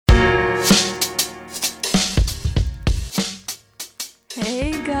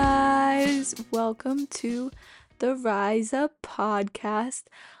guys, welcome to the Rise Up podcast.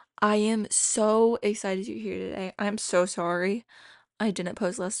 I am so excited you're here today. I'm so sorry I didn't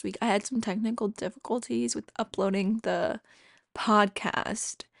post last week. I had some technical difficulties with uploading the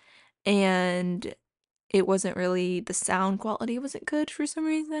podcast, and it wasn't really, the sound quality wasn't good for some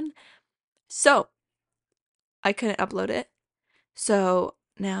reason. So I couldn't upload it. So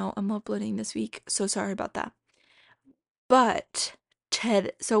now I'm uploading this week. So sorry about that. But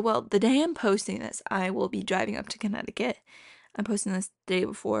the day I'm posting this, I will be driving up to Connecticut. I'm posting this the day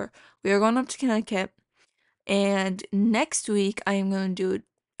before. We are going up to Connecticut, and next week I'm going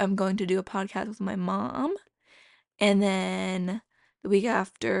to do a podcast with my mom, and then the week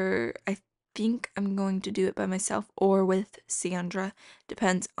after, I think I'm going to do it by myself or with Sandra.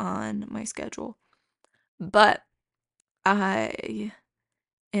 Depends on my schedule. But I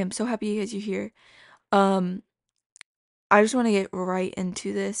am so happy you guys are here. Um, I just want to get right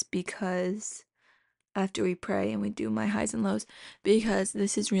into this because after we pray and we do my highs and lows, because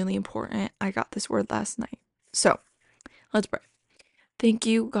this is really important. I got this word last night. So let's pray. Thank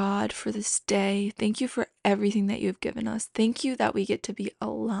you, God, for this day. Thank you for everything that you have given us. Thank you that we get to be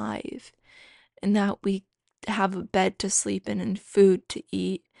alive and that we have a bed to sleep in and food to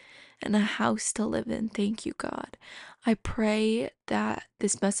eat and a house to live in. Thank you, God. I pray that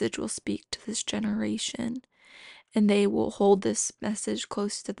this message will speak to this generation and they will hold this message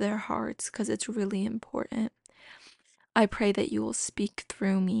close to their hearts because it's really important. I pray that you will speak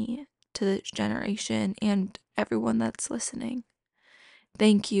through me to this generation and everyone that's listening.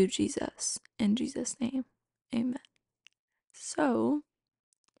 Thank you, Jesus. In Jesus' name, amen. So,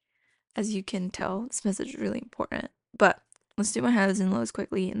 as you can tell, this message is really important. But let's do my highs and lows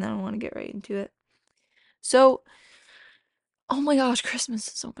quickly, and then I want to get right into it. So, oh my gosh, Christmas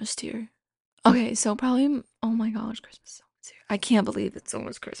is almost here. Okay, so probably, oh my gosh, Christmas is almost here. I can't believe it's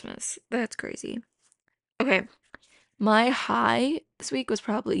almost Christmas. That's crazy. Okay, my high this week was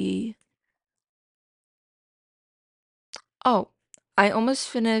probably, oh, I almost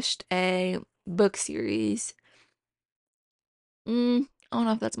finished a book series. I don't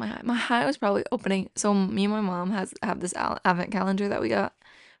know if that's my high. My high was probably opening. So me and my mom have this advent calendar that we got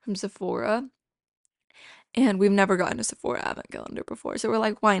from Sephora, and we've never gotten a Sephora advent calendar before. So we're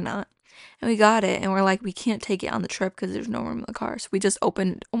like, why not? And we got it, and we're like, we can't take it on the trip because there's no room in the car. So we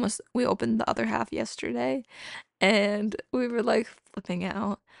opened the other half yesterday, and we were like flipping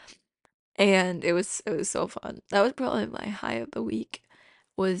out, and it was so fun. That was probably my high of the week,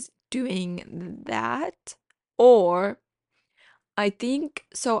 was doing that, or I think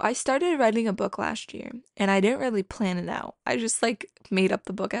so. I started writing a book last year and I didn't really plan it out. I just like made up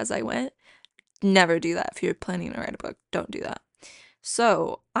the book as I went. Never do that. If you're planning to write a book, don't do that.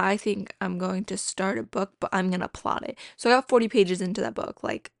 So I think I'm going to start a book, but I'm going to plot it. So I got 40 pages into that book,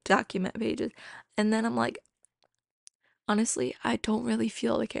 like document pages. And then I'm like, honestly, I don't really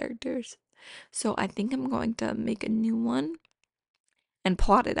feel the characters. So I think I'm going to make a new one and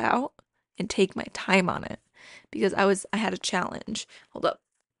plot it out and take my time on it because I had a challenge. Hold up.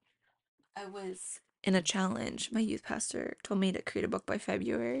 I was in a challenge. My youth pastor told me to create a book by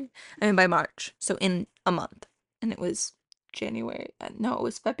by March. So in a month. And it was January. No, it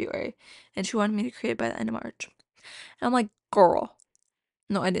was February. And she wanted me to create it by the end of March. And I'm like, girl.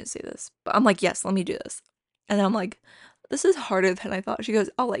 No, I didn't say this. But I'm like, yes, let me do this. And I'm like, this is harder than I thought. She goes,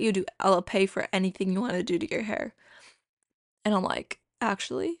 I'll pay for anything you want to do to your hair. And I'm like,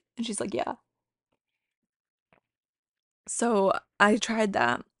 actually? And she's like, yeah. So I tried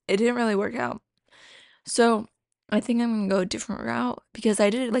that. It didn't really work out. So I think I'm gonna go a different route because I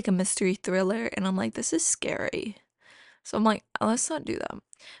did like a mystery thriller and I'm like, this is scary. So I'm like, let's not do that.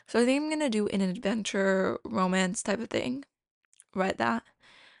 So I think I'm gonna do an adventure romance type of thing. Write that.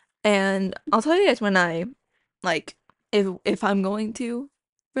 And I'll tell you guys when I like if I'm going to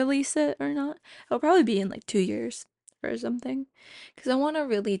release it or not. It'll probably be in like 2 years or something. Because I want to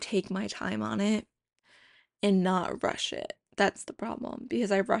really take my time on it and not rush it. That's the problem.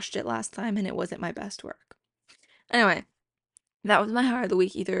 Because I rushed it last time and it wasn't my best work. Anyway, that was my high of the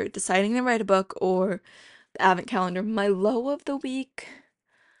week, either deciding to write a book or the advent calendar. My low of the week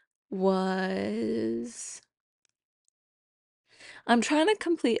was I'm trying to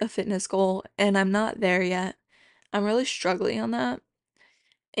complete a fitness goal and I'm not there yet. I'm really struggling on that.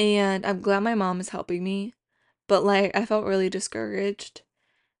 And I'm glad my mom is helping me. But like I felt really discouraged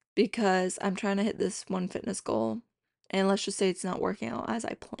because I'm trying to hit this one fitness goal. And let's just say it's not working out as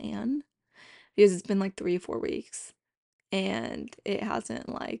I plan. Because it's been like 3 or 4 weeks. And it hasn't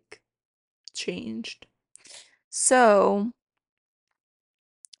like changed. So,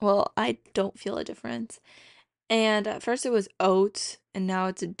 well, I don't feel a difference. And at first it was oats, and now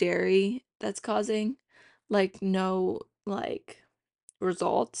it's a dairy that's causing like no like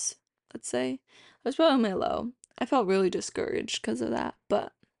results, let's say. That's probably my low. I felt really discouraged because of that.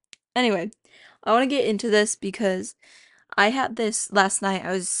 But anyway, I want to get into this because I had this last night.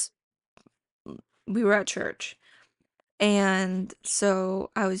 We were at church, and so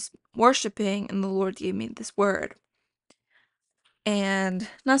I was worshiping, and the Lord gave me this word. And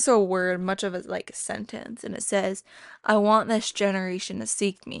not so a word, much of it like a sentence. And it says, I want this generation to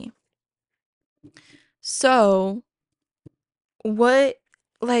seek me. So, what,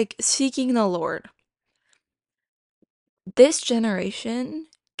 like, seeking the Lord? This generation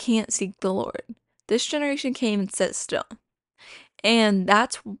can't seek the Lord. This generation came and sat still. And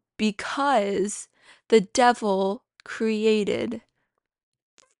that's because the devil created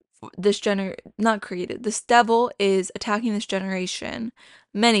not created. This devil is attacking this generation.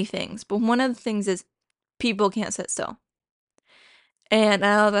 Many things. But one of the things is people can't sit still. And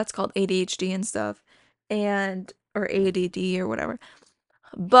I know that's called ADHD and stuff. Or ADD or whatever.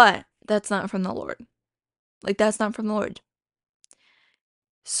 But that's not from the Lord. Like, that's not from the Lord.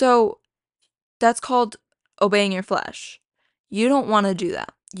 So that's called obeying your flesh. You don't want to do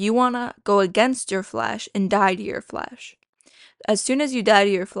that. You want to go against your flesh and die to your flesh. As soon as you die to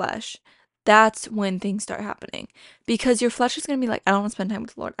your flesh, that's when things start happening. Because your flesh is going to be like, I don't want to spend time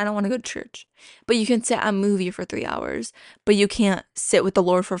with the Lord. I don't want to go to church. But you can sit at a movie for 3 hours, but you can't sit with the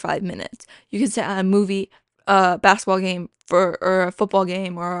Lord for 5 minutes. You can sit at a movie, a basketball game or a football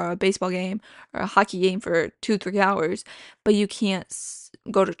game or a baseball game or a hockey game for 2-3 hours, but you can't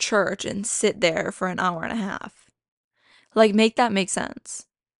go to church and sit there for an hour and a half. Like, make that make sense.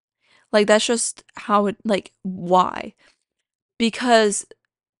 Like, that's just how it, like, why? Because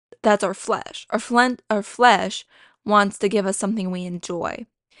that's our flesh. Our flesh wants to give us something we enjoy.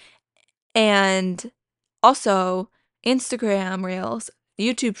 And also, Instagram Reels,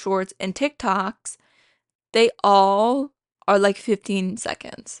 YouTube Shorts, and TikToks, they all are like 15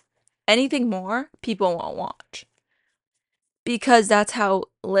 seconds. Anything more, people won't watch. Because that's how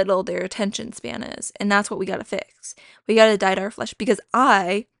little their attention span is. And that's what we gotta fix. We gotta die to our flesh. Because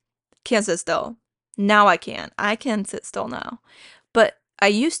I can't sit still. Now I can. I can sit still now. But I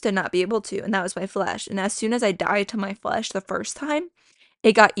used to not be able to, and that was my flesh. And as soon as I died to my flesh the first time,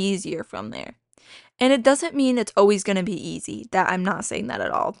 it got easier from there. And it doesn't mean it's always going to be easy. That I'm not saying that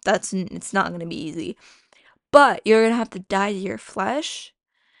at all. It's not going to be easy. But you're going to have to die to your flesh.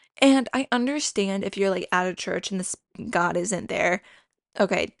 And I understand if you're like at a church and this God isn't there.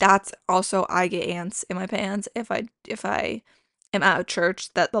 Okay, that's also I get ants in my pants if I am at a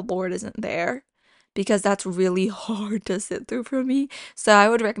church that the Lord isn't there, because that's really hard to sit through for me. So I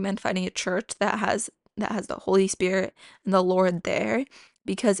would recommend finding a church that has the Holy Spirit and the Lord there,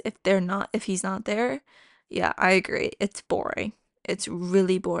 because if he's not there, yeah, I agree. It's boring. It's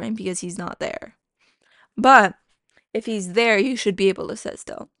really boring because he's not there. But if he's there, you should be able to sit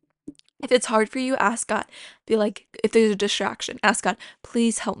still. If it's hard for you, ask God. Be like, if there's a distraction, ask God,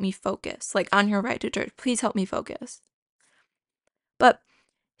 please help me focus. Like on your ride to church, please help me focus. But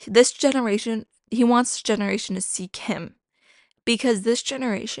this generation, he wants this generation to seek him, because this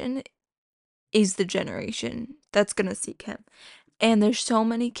generation is the generation that's going to seek him. And there's so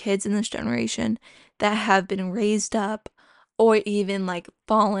many kids in this generation that have been raised up or even like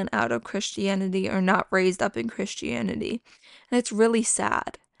fallen out of Christianity or not raised up in Christianity. And it's really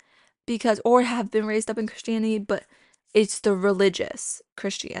sad. Or have been raised up in Christianity, but it's the religious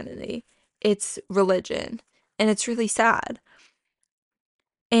Christianity. It's religion. And it's really sad.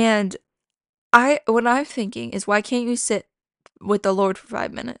 And what I'm thinking is, why can't you sit with the Lord for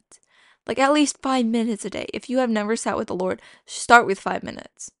 5 minutes? Like at least 5 minutes a day. If you have never sat with the Lord, start with 5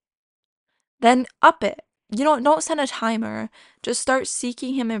 minutes. Then up it. You don't set a timer. Just start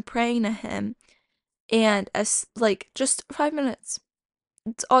seeking him and praying to him. And just 5 minutes.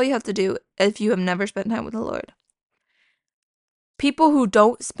 It's all you have to do if you have never spent time with the Lord. People who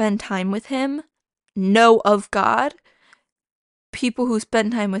don't spend time with him know of God. People who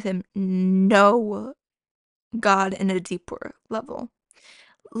spend time with him know God in a deeper level.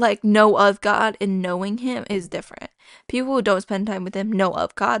 Like, know of God and knowing him is different. People who don't spend time with him know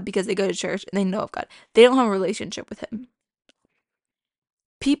of God because they go to church and they know of God. They don't have a relationship with him.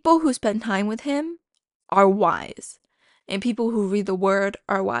 People who spend time with him are wise. And people who read the word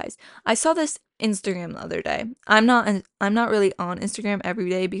are wise. I saw this Instagram the other day. I'm not really on Instagram every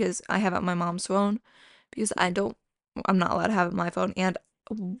day because I have it on my mom's phone, because I'm not allowed to have it on my phone, and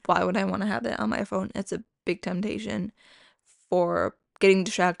why would I want to have it on my phone? It's a big temptation for getting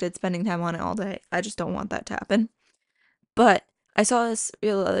distracted, spending time on it all day. I just don't want that to happen. But I saw this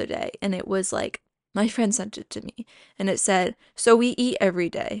reel the other day, and it was like My friend sent it to me, and it said, so we eat every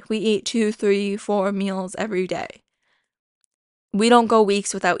day. We eat 2, 3, 4 meals every day. We don't go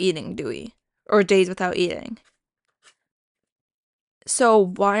weeks without eating, do we? Or days without eating. So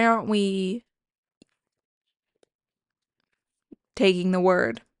why aren't we taking the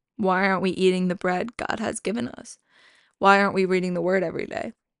word? Why aren't we eating the bread God has given us? Why aren't we reading the word every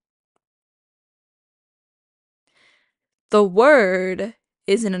day? The word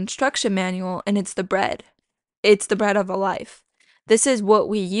is an instruction manual, and it's the bread. It's the bread of a life. This is what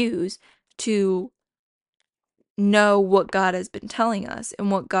we use to know what God has been telling us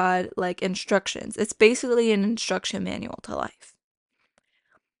and what God, like, instructions. It's basically an instruction manual to life.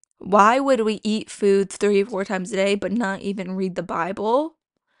 Why would we eat food 3 or 4 times a day but not even read the Bible,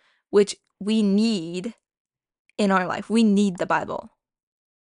 which we need in our life? We need the Bible.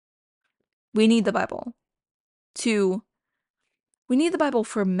 We need the Bible to we need the Bible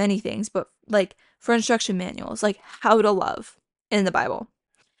for many things, but like for instruction manuals, like how to love in the Bible.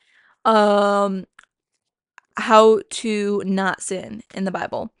 How to not sin in the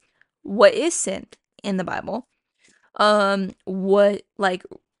Bible. What is sin in the Bible? What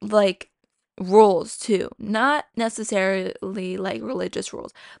like rules too. Not necessarily like religious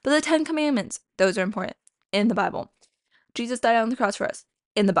rules, but the 10 Commandments, those are important in the Bible. Jesus died on the cross for us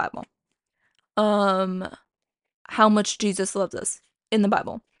in the Bible. How much Jesus loves us in the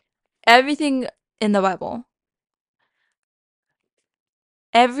Bible. Everything in the Bible.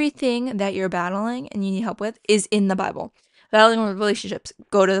 Everything that you're battling and you need help with is in the Bible. Battling with relationships,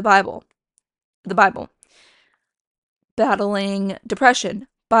 go to the Bible. The Bible. Battling depression,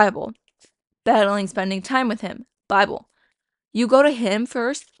 Bible. Battling spending time with him, Bible. You go to him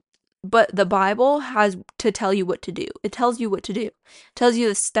first, but the Bible has to tell you what to do. It tells you what to do. It tells you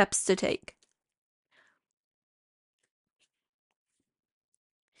the steps to take.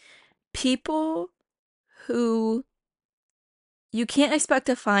 People who you can't expect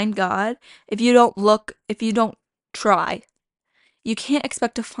to find God if you don't look, if you don't try. You can't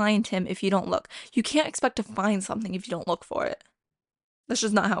expect to find him if you don't look. You can't expect to find something if you don't look for it. That's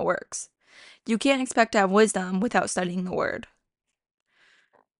just not how it works. You can't expect to have wisdom without studying the word.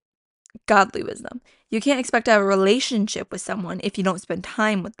 Godly wisdom. You can't expect to have a relationship with someone if you don't spend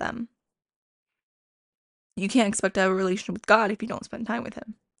time with them. You can't expect to have a relationship with God if you don't spend time with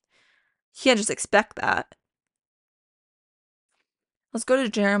him. You can't just expect that. Let's go to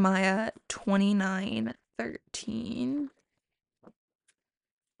Jeremiah 29:13.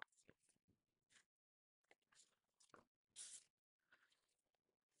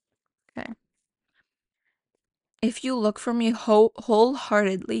 Okay. If you look for me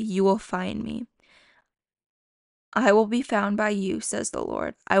wholeheartedly, you will find me. I will be found by you, says the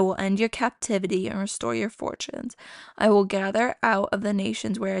Lord. I will end your captivity and restore your fortunes. I will gather out of the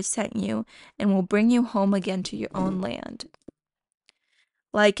nations where I sent you and will bring you home again to your own land.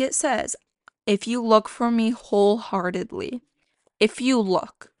 Like it says, if you look for me wholeheartedly, if you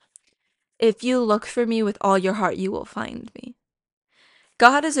look for me with all your heart, you will find me.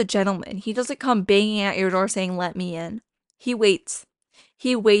 God is a gentleman. He doesn't come banging at your door saying, let me in. He waits.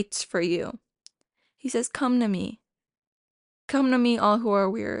 He waits for you. He says, come to me. Come to me, all who are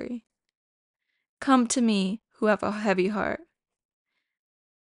weary. Come to me, who have a heavy heart.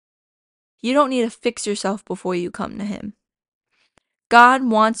 You don't need to fix yourself before you come to him. God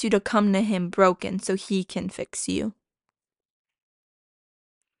wants you to come to him broken so he can fix you.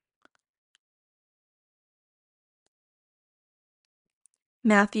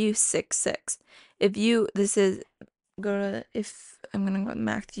 Matthew 6:6. I'm gonna go to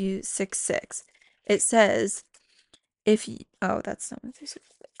Matthew 6:6. It says, that's not Matthew 6.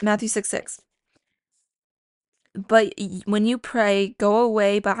 Matthew 6:6. But when you pray, go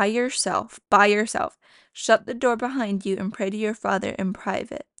away by yourself. Shut the door behind you and pray to your Father in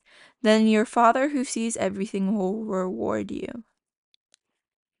private. Then your Father who sees everything will reward you.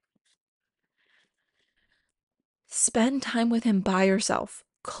 Spend time with him by yourself.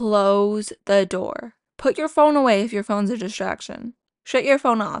 Close the door. Put your phone away if your phone's a distraction. Shut your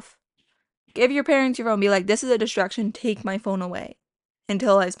phone off. Give your parents your phone. Be like, this is a distraction. Take my phone away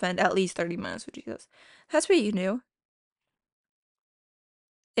until I spend at least 30 minutes with Jesus. That's what you do.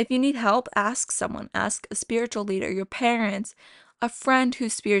 If you need help, ask someone. Ask a spiritual leader, your parents, a friend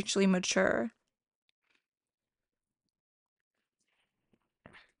who's spiritually mature.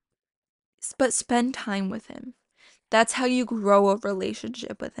 But spend time with him. That's how you grow a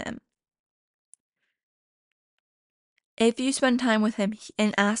relationship with him. If you spend time with him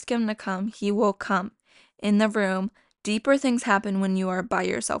and ask him to come, he will come. In the room, deeper things happen when you are by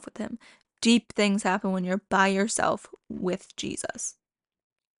yourself with him. Deep things happen when you're by yourself with Jesus.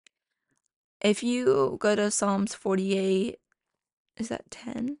 If you go to Psalms 48, is that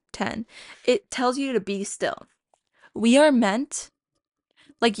 10? 10. It tells you to be still. We are meant,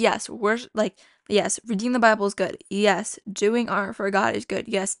 like, yes, yes, reading the Bible is good. Yes, doing art for God is good.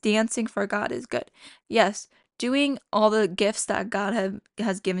 Yes, dancing for God is good. Yes, doing all the gifts that God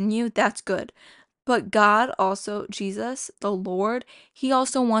has given you, that's good. But God also, Jesus, the Lord, He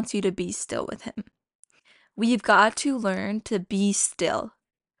also wants you to be still with Him. We've got to learn to be still.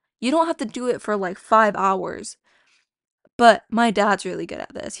 You don't have to do it for like 5 hours. But my dad's really good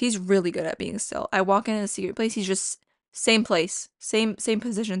at this. He's really good at being still. I walk in a secret place, he's just same place, same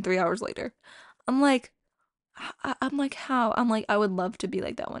position 3 hours later. I'm like, I'm like, how? I'm like, I would love to be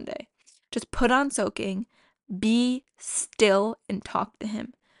like that one day. Just put on soaking, be still, and talk to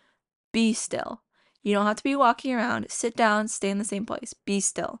him. Be still. You don't have to be walking around. Sit down, stay in the same place. Be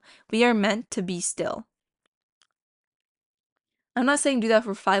still. We are meant to be still. I'm not saying do that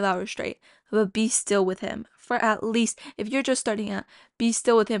for 5 hours straight, but be still with him for at least, if you're just starting out, be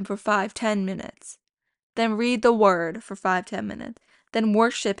still with him for 5-10 minutes. Then read the word for 5-10 minutes. Then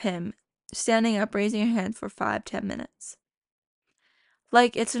worship him, standing up, raising your hands for 5-10 minutes.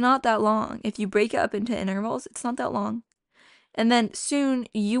 Like, it's not that long. If you break it up into intervals, it's not that long. And then soon,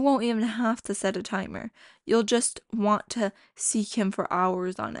 you won't even have to set a timer. You'll just want to seek him for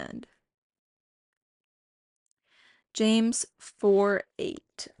hours on end. James 4:8.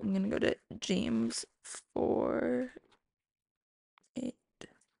 I'm going to go to James 4:8.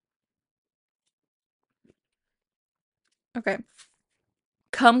 Okay.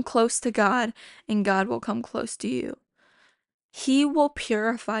 Come close to God, and God will come close to you. He will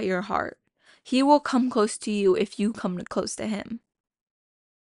purify your heart. He will come close to you if you come close to him.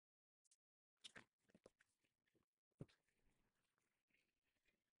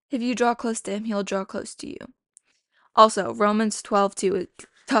 If you draw close to him, he'll draw close to you. Also, Romans 12:2, it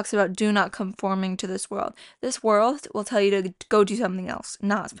talks about do not conforming to this world. This world will tell you to go do something else,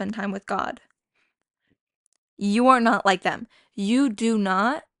 not spend time with God. You are not like them. You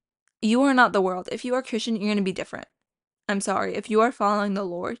are not the world. If you are Christian, you're going to be different. I'm sorry. If you are following the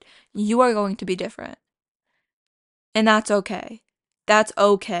Lord, you are going to be different. And that's okay. That's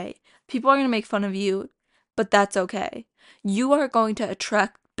okay. People are going to make fun of you, but that's okay. You are going to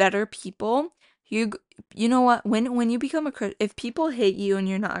attract better people. You know what? When you become if people hate you and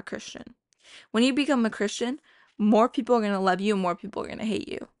you're not a Christian, when you become a Christian, more people are going to love you and more people are going to hate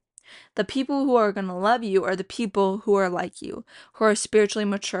you. The people who are going to love you are the people who are like you, who are spiritually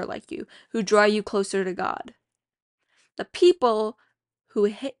mature like you, who draw you closer to God. The people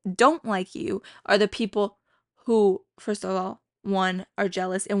who don't like you are the people who, first of all, one, are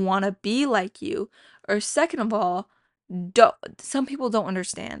jealous and want to be like you, or second of all, some people don't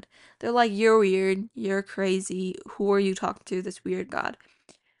understand. They're like, you're weird, you're crazy, who are you talking to, this weird God?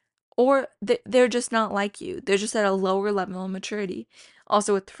 Or they're just not like you. They're just at a lower level of maturity.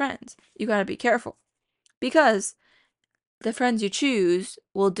 Also with friends, you gotta be careful. Because the friends you choose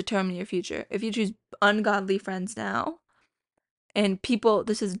will determine your future. If you choose ungodly friends now, and people,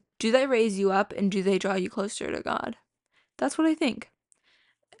 do they raise you up and do they draw you closer to God? That's what I think.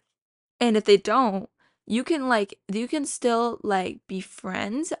 And if they don't, you can still be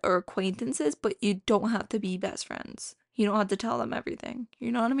friends or acquaintances, but you don't have to be best friends. You don't have to tell them everything.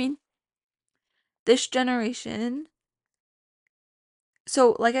 You know what I mean? This generation,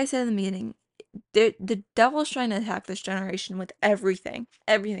 so like I said in the beginning, the devil's trying to attack this generation with everything.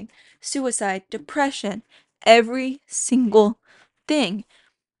 Everything. Suicide, depression, every single thing.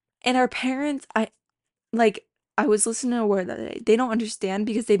 And our parents, I was listening to a word the other day. They don't understand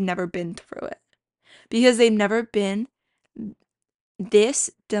because they've never been through it. Because they've never been this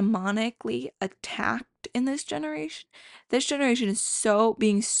demonically attacked in this generation. This generation is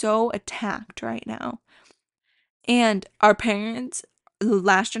being so attacked right now. And our parents, the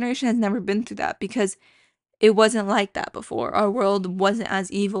last generation, has never been through that because it wasn't like that before. Our world wasn't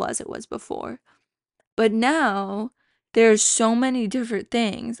as evil as it was before. But now, there's so many different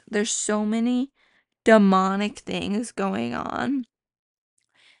things. There's so many demonic things going on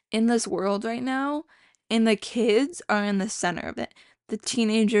in this world right now, and the kids are in the center of it. The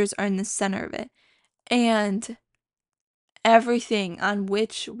teenagers are in the center of it. And everything on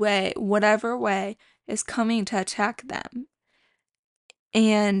whatever way, is coming to attack them.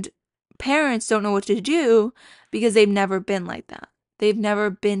 And parents don't know what to do because they've never been like that. They've never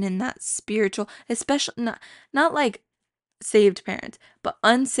been in that spiritual, especially not like saved parents, but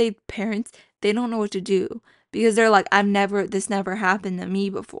unsaved parents, they don't know what to do because they're like, this never happened to me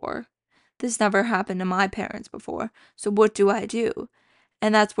before. This never happened to my parents before. So what do I do?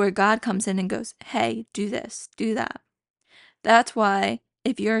 And that's where God comes in and goes, hey, do this, do that. That's why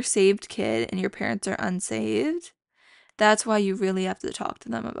if you're a saved kid and your parents are unsaved, that's why you really have to talk to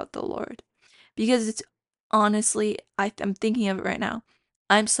them about the Lord. Because it's honestly, I'm thinking of it right now.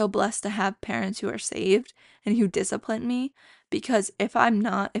 I'm so blessed to have parents who are saved and who discipline me. Because if I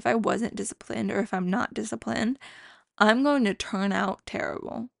wasn't disciplined, or if I'm not disciplined, I'm going to turn out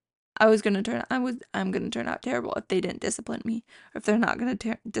terrible. I'm going to turn out terrible if they didn't discipline me, or if they're not going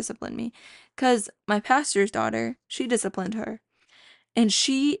to discipline me. Because my pastor's daughter, she disciplined her. And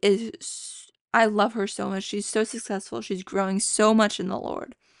I love her so much. She's so successful. She's growing so much in the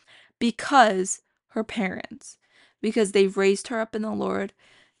Lord because her parents, because they raised her up in the Lord.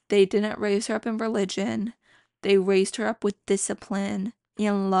 They didn't raise her up in religion. They raised her up with discipline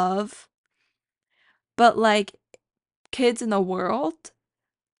and love. But like kids in the world,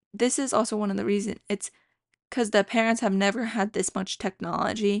 this is also one of the reasons. It's because the parents have never had this much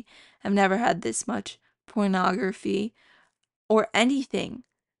technology, have never had this much pornography or anything,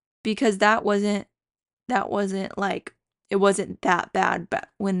 because that wasn't like, it wasn't that bad, but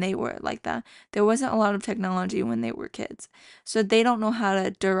when they were like that, there wasn't a lot of technology when they were kids, so they don't know how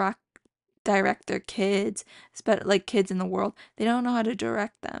to direct their kids, but like kids in the world, they don't know how to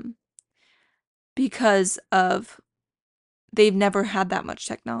direct them because of they've never had that much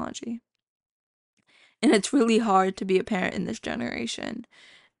technology. And it's really hard to be a parent in this generation.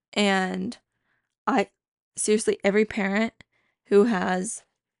 And I seriously, every parent who has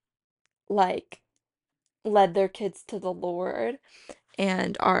like led their kids to the Lord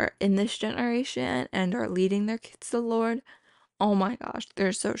and are in this generation and are leading their kids to the Lord, oh my gosh,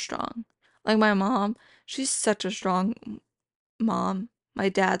 they're so strong. Like my mom, she's such a strong mom. My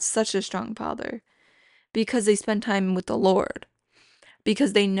dad's such a strong father because they spend time with the Lord.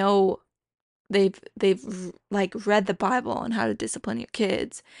 Because they know they've like read the Bible on how to discipline your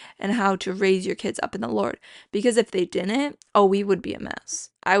kids and how to raise your kids up in the Lord. Because if they didn't, oh, we would be a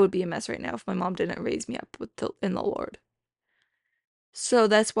mess. I would be a mess right now if my mom didn't raise me up in the Lord. So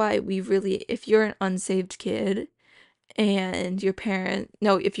that's why if you're an unsaved kid and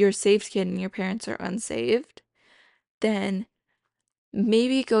if you're a saved kid and your parents are unsaved, then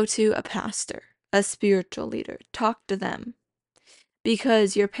maybe go to a pastor, a spiritual leader, talk to them,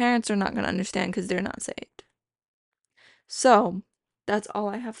 because your parents are not going to understand because they're not saved. So, that's all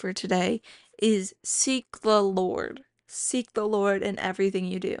I have for today, is seek the Lord. Seek the Lord in everything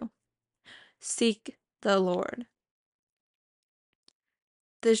you do. Seek the Lord.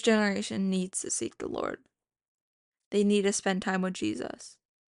 This generation needs to seek the Lord. They need to spend time with Jesus.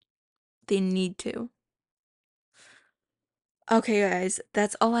 They need to. Okay, guys,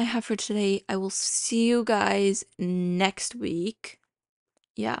 that's all I have for today. I will see you guys next week.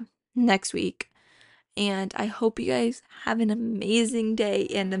 Yeah, next week. And I hope you guys have an amazing day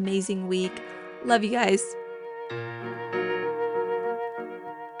and amazing week. Love you guys.